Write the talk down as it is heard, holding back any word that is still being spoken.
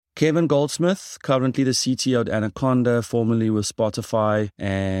Kevin Goldsmith, currently the CTO at Anaconda, formerly with Spotify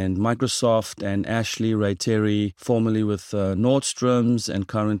and Microsoft, and Ashley Ray Terry, formerly with Nordstrom's and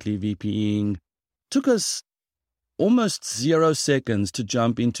currently VPing. Took us almost 0 seconds to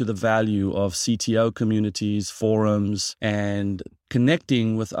jump into the value of CTO communities, forums, and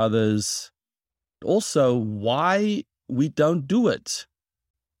connecting with others. Also, why we don't do it.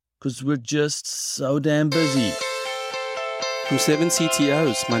 Because we're just so damn busy. From 7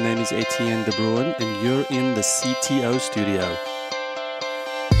 CTOs, my name is Etienne De Bruin, and you're in the CTO studio.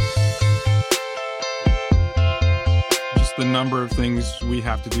 The number of things we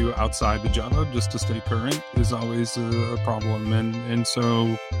have to do outside the job just to stay current is always a problem. And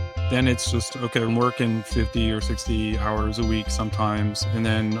so then it's just, okay, I'm working 50 or 60 hours a week sometimes. And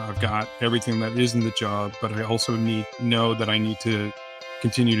then I've got everything that is in the job, but I also know that I need to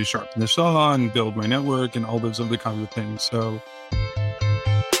continue to sharpen the saw and build my network and all those other kinds of things. So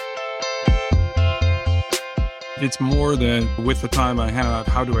it's more than with the time I have,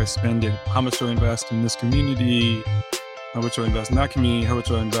 how do I spend it? How much do I invest in this community? How much do I invest in that community? How much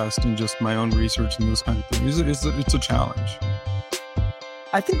do I invest in just my own research and those kinds of things? It's a challenge.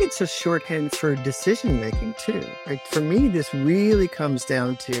 I think it's a shorthand for decision-making too. Like for me, this really comes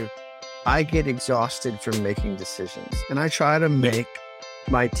down to, I get exhausted from making decisions. And I try to make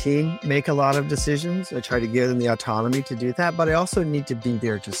my team make a lot of decisions. I try to give them the autonomy to do that, but I also need to be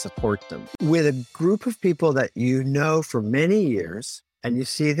there to support them. With a group of people that you know for many years, and you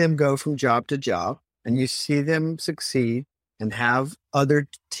see them go from job to job, and you see them succeed and have other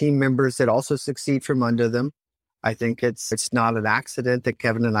team members that also succeed from under them. I think it's not an accident that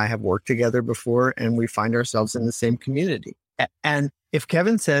Kevin and I have worked together before and we find ourselves in the same community. And if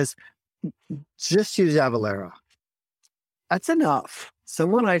Kevin says, just use Avalara, that's enough.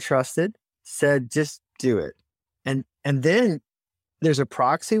 Someone I trusted said, just do it. And then there's a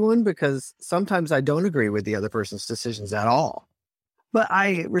proxy one because sometimes I don't agree with the other person's decisions at all. But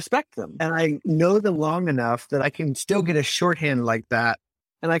I respect them and I know them long enough that I can still get a shorthand like that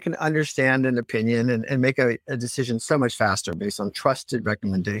and I can understand an opinion and make a decision so much faster based on trusted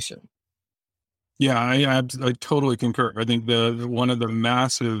recommendation. Yeah, I totally concur. I think one of the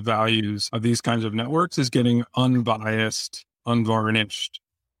massive values of these kinds of networks is getting unbiased, unvarnished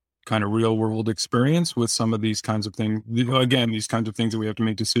kind of real world experience with some of these kinds of things. Again, these kinds of things that we have to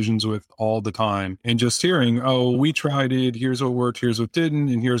make decisions with all the time. And just hearing, oh, we tried it, here's what worked, here's what didn't,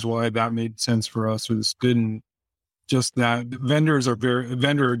 and here's why that made sense for us or this didn't. Just that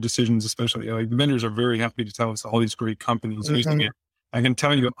vendor decisions, especially, like vendors are very happy to tell us all these great companies using it. I can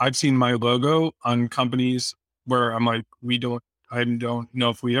tell you, I've seen my logo on companies where I'm like, I don't know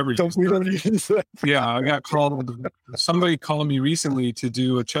if we ever use that. Yeah, I got somebody called me recently to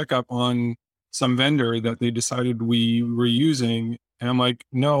do a checkup on some vendor that they decided we were using. And I'm like,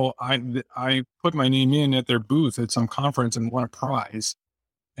 no, I put my name in at their booth at some conference and won a prize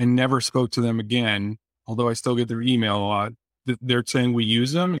and never spoke to them again. Although I still get their email a lot. They're saying we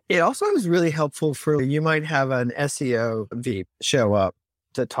use them. It also is really helpful you might have an SEO VP show up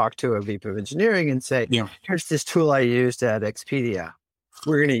to talk to a VP of engineering and say, here's this tool I used at Expedia.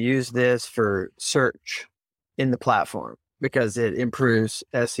 We're going to use this for search in the platform because it improves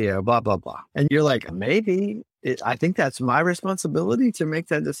SEO, blah, blah, blah. And you're like, I think that's my responsibility to make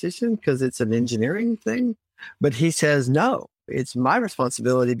that decision because it's an engineering thing. But he says, no, it's my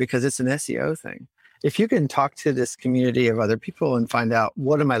responsibility because it's an SEO thing. If you can talk to this community of other people and find out,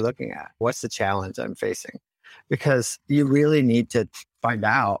 what am I looking at? What's the challenge I'm facing? Because you really need to find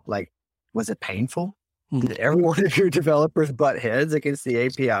out, like, was it painful? Did every one of your developers butt heads against the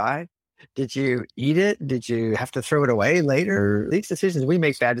API? Did you eat it? Did you have to throw it away later? These decisions, we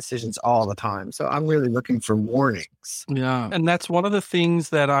make bad decisions all the time. So I'm really looking for warnings. Yeah. And that's one of the things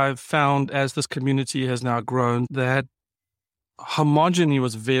that I've found as this community has now grown, that homogeny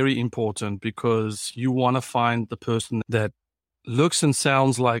was very important because you want to find the person that looks and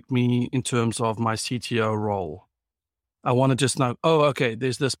sounds like me in terms of my CTO role. I want to just know, oh, okay,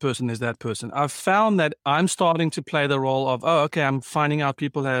 there's this person, there's that person. I've found that I'm starting to play the role of, oh, okay, I'm finding out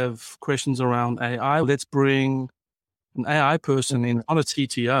people have questions around AI. Let's bring an AI person in, not a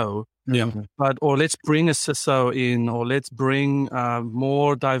CTO, or let's bring a CISO in, or let's bring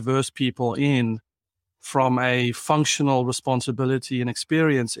more diverse people in from a functional responsibility and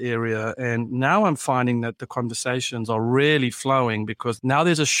experience area. And now I'm finding that the conversations are really flowing because now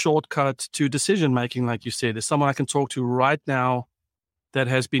there's a shortcut to decision-making, like you said. There's someone I can talk to right now that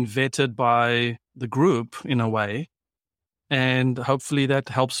has been vetted by the group in a way. And hopefully that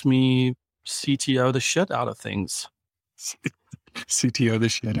helps me CTO the shit out of things. CTO the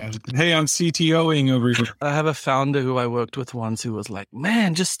shit out of it. Hey, I'm CTOing over here. I have a founder who I worked with once who was like,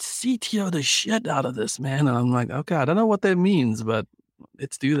 man, just CTO the shit out of this, man. And I'm like, okay, I don't know what that means, but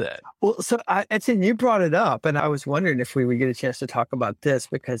let's do that. Well, so Etienne, you brought it up, and I was wondering if we would get a chance to talk about this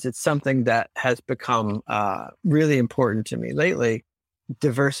because it's something that has become really important to me lately,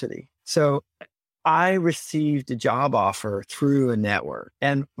 diversity. So I received a job offer through a network,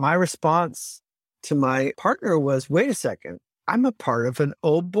 and my response to my partner was, wait a second, I'm a part of an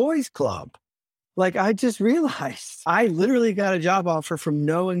old boys club. Like, I just realized I literally got a job offer from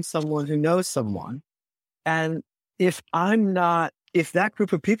knowing someone who knows someone. And if that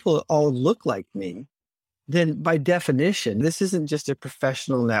group of people all look like me, then by definition, this isn't just a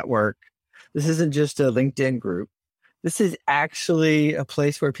professional network. This isn't just a LinkedIn group. This is actually a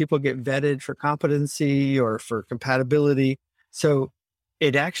place where people get vetted for competency or for compatibility. So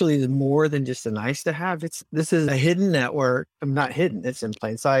it actually is more than just a nice to have. This is a hidden network. I'm not hidden. It's in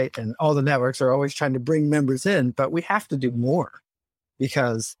plain sight. And all the networks are always trying to bring members in, but we have to do more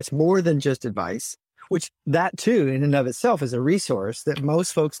because it's more than just advice, which that too in and of itself is a resource that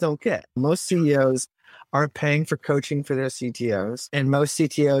most folks don't get. Most CEOs aren't paying for coaching for their CTOs, and most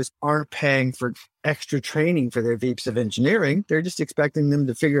CTOs aren't paying for extra training for their VPs of engineering. They're just expecting them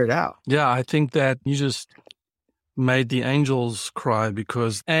to figure it out. Yeah, I think that you just made the angels cry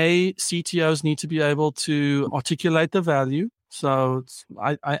because CTOs need to be able to articulate the value. So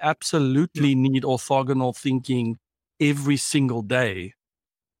I absolutely need orthogonal thinking every single day.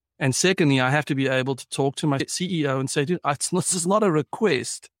 And secondly, I have to be able to talk to my CEO and say, dude, this is not a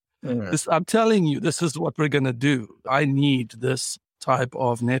request. I'm telling you, this is what we're going to do. I need this type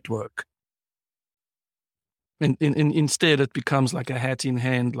of network. And instead, it becomes like a hat in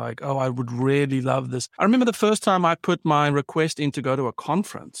hand, like, oh, I would really love this. I remember the first time I put my request in to go to a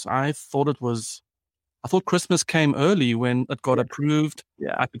conference, I thought Christmas came early when it got approved.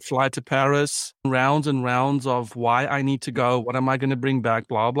 Yeah, I could fly to Paris, rounds and rounds of why I need to go, what am I going to bring back,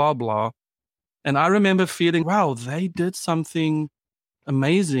 blah, blah, blah. And I remember feeling, wow, they did something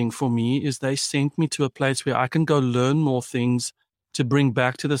amazing for me is they sent me to a place where I can go learn more things to bring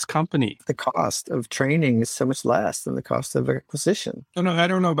back to this company. The cost of training is so much less than the cost of acquisition. I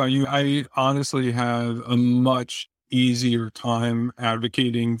don't know about you. I honestly have a much easier time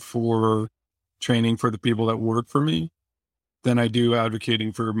advocating for training for the people that work for me than I do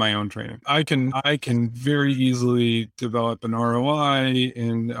advocating for my own training. I can very easily develop an ROI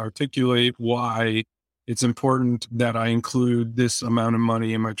and articulate why it's important that I include this amount of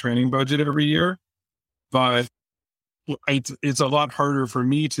money in my training budget every year. But it's a lot harder for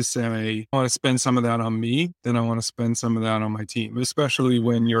me to say, I want to spend some of that on me than I want to spend some of that on my team, especially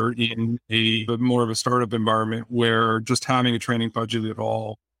when you're in a more of a startup environment where just having a training budget at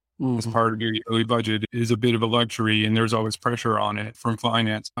all as part of your yearly budget is a bit of a luxury, and there's always pressure on it from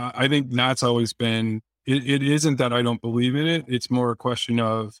finance. I think that's always been, it isn't that I don't believe in it. It's more a question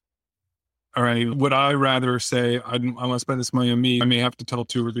of, all right, would I rather say, I want to spend this money on me? I may have to tell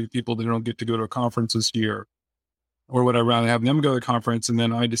 2 or 3 people they don't get to go to a conference this year. Or would I rather have them go to the conference and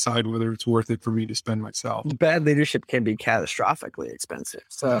then I decide whether it's worth it for me to spend myself? Bad leadership can be catastrophically expensive.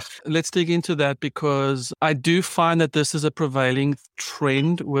 So let's dig into that because I do find that this is a prevailing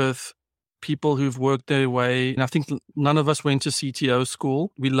trend with people who've worked their way. And I think none of us went to CTO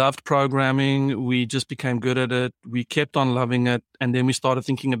school. We loved programming. We just became good at it. We kept on loving it. And then we started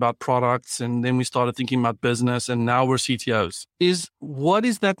thinking about products, and then we started thinking about business, and now we're CTOs. What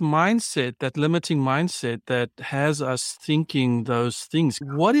is that mindset, that limiting mindset that has us thinking those things?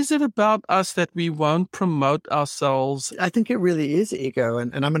 What is it about us that we won't promote ourselves? I think it really is ego.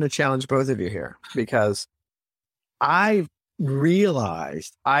 And I'm going to challenge both of you here because I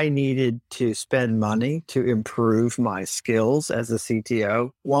realized I needed to spend money to improve my skills as a CTO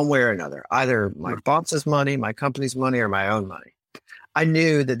one way or another, either my boss's money, my company's money, or my own money. I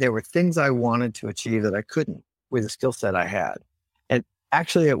knew that there were things I wanted to achieve that I couldn't with the skill set I had. And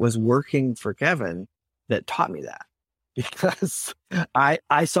actually it was working for Kevin that taught me that because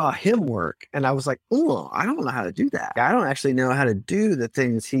I saw him work and I was like, oh, I don't know how to do that. I don't actually know how to do the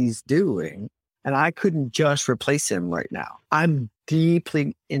things he's doing. And I couldn't just replace him right now. I'm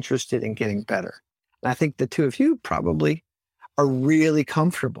deeply interested in getting better. And I think the two of you probably are really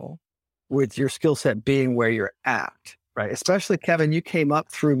comfortable with your skill set being where you're at, right? Especially Kevin, you came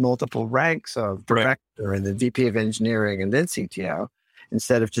up through multiple ranks of director and then VP of engineering and then CTO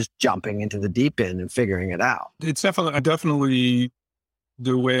instead of just jumping into the deep end and figuring it out. It's definitely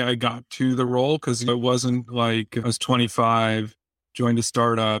the way I got to the role, because it wasn't like I was 25, joined a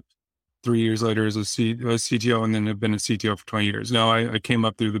startup, 3 years later as a CTO, and then have been a CTO for 20 years. No, I came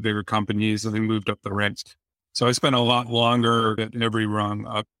up through the bigger companies and then moved up the ranks. So I spent a lot longer at every rung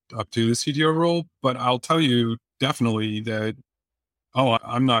up to the CTO role. But I'll tell you definitely that,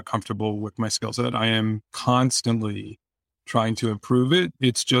 I'm not comfortable with my skill set. I am constantly trying to improve it.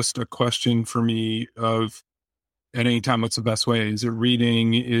 It's just a question for me of, at any time, what's the best way? Is it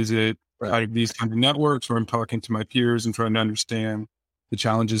reading? Is it these kind of networks where I'm talking to my peers and trying to understand the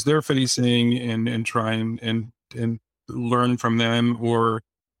challenges they're facing and try and learn from them? Or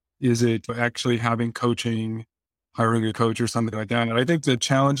is it actually having coaching, hiring a coach or something like that? And I think the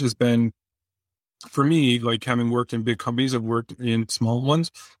challenge has been, for me, like having worked in big companies, I've worked in small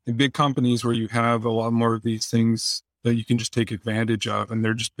ones. In big companies where you have a lot more of these things that you can just take advantage of and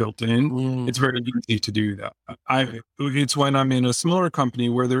they're just built in, it's very easy to do that. It's when I'm in a smaller company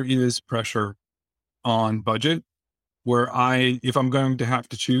where there is pressure on budget, where if I'm going to have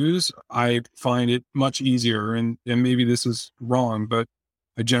to choose, I find it much easier. And maybe this is wrong, but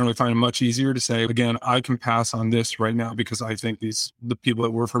I generally find it much easier to say, again, I can pass on this right now because I think the people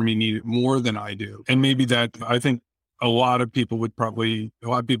that work for me need it more than I do. And maybe that, I think a lot of people in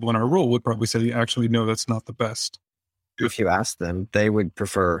our role would probably say, actually, no, that's not the best. If you ask them, they would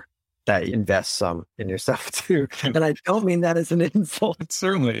prefer that you invest some in yourself too. And I don't mean that as an insult.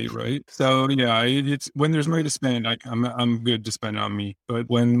 Certainly, right? So yeah, it's when there's money to spend, I'm good to spend on me. But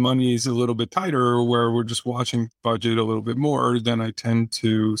when money is a little bit tighter, where we're just watching budget a little bit more, then I tend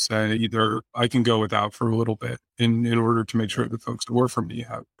to say either I can go without for a little bit in order to make sure the folks that work for me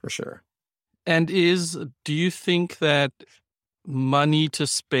have. For sure. And do you think that money to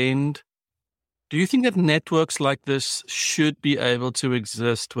spend, do you think that networks like this should be able to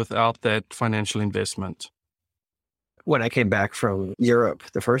exist without that financial investment? When I came back from Europe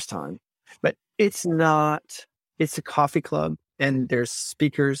the first time, but it's a coffee club and there's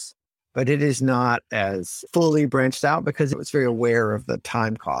speakers, but it is not as fully branched out because it was very aware of the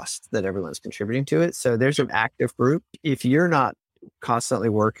time cost that everyone's contributing to it. So there's an active group. If you're not constantly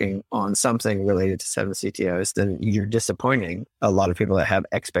working on something related to 7 CTOs, then you're disappointing a lot of people that have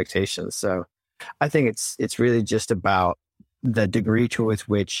expectations. So I think it's really just about the degree to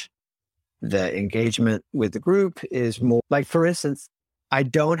which the engagement with the group is more. Like, for instance, I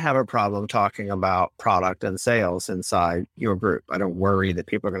don't have a problem talking about product and sales inside your group. I don't worry that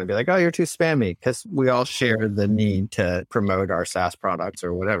people are going to be like, oh, you're too spammy, because we all share the need to promote our SaaS products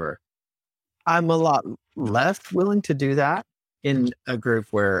or whatever. I'm a lot less willing to do that in a group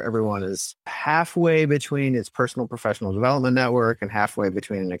where everyone is halfway between its personal professional development network and halfway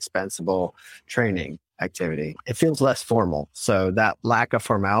between an expensible training activity. It feels less formal. So that lack of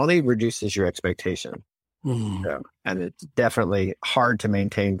formality reduces your expectation. So, and it's definitely hard to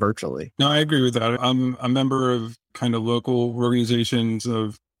maintain virtually. No, I agree with that. I'm a member of kind of local organizations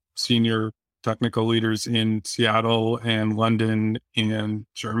of senior technical leaders in Seattle and London and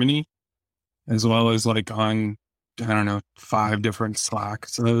Germany, as well as like on, 5 different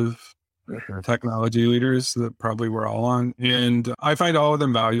Slacks of technology leaders that probably we're all on. And I find all of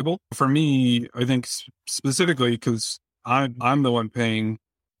them valuable. For me, I think specifically because I'm the one paying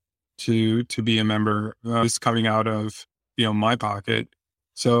to be a member. It's coming out of, my pocket.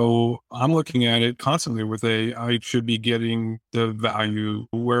 So I'm looking at it constantly with I should be getting the value,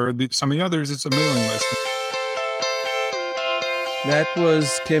 where some of the others, it's a mailing list. That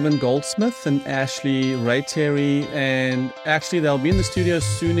was Kevin Goldsmith and Ashley Ray-Terry. And actually, they'll be in the studio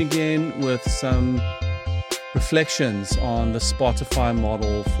soon again with some reflections on the Spotify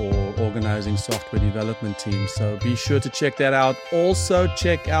model for organizing software development teams. So be sure to check that out. Also,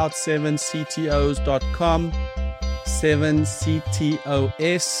 check out 7ctos.com,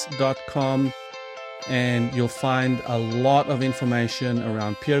 7ctos.com. And you'll find a lot of information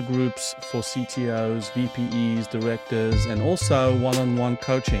around peer groups for CTOs, VPEs, directors, and also one-on-one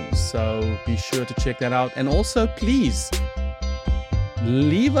coaching. So be sure to check that out. And also, please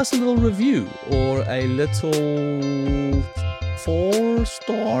leave us a little review or a little 4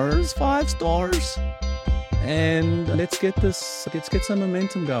 stars, 5 stars. And let's get some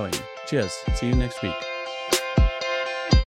momentum going. Cheers. See you next week.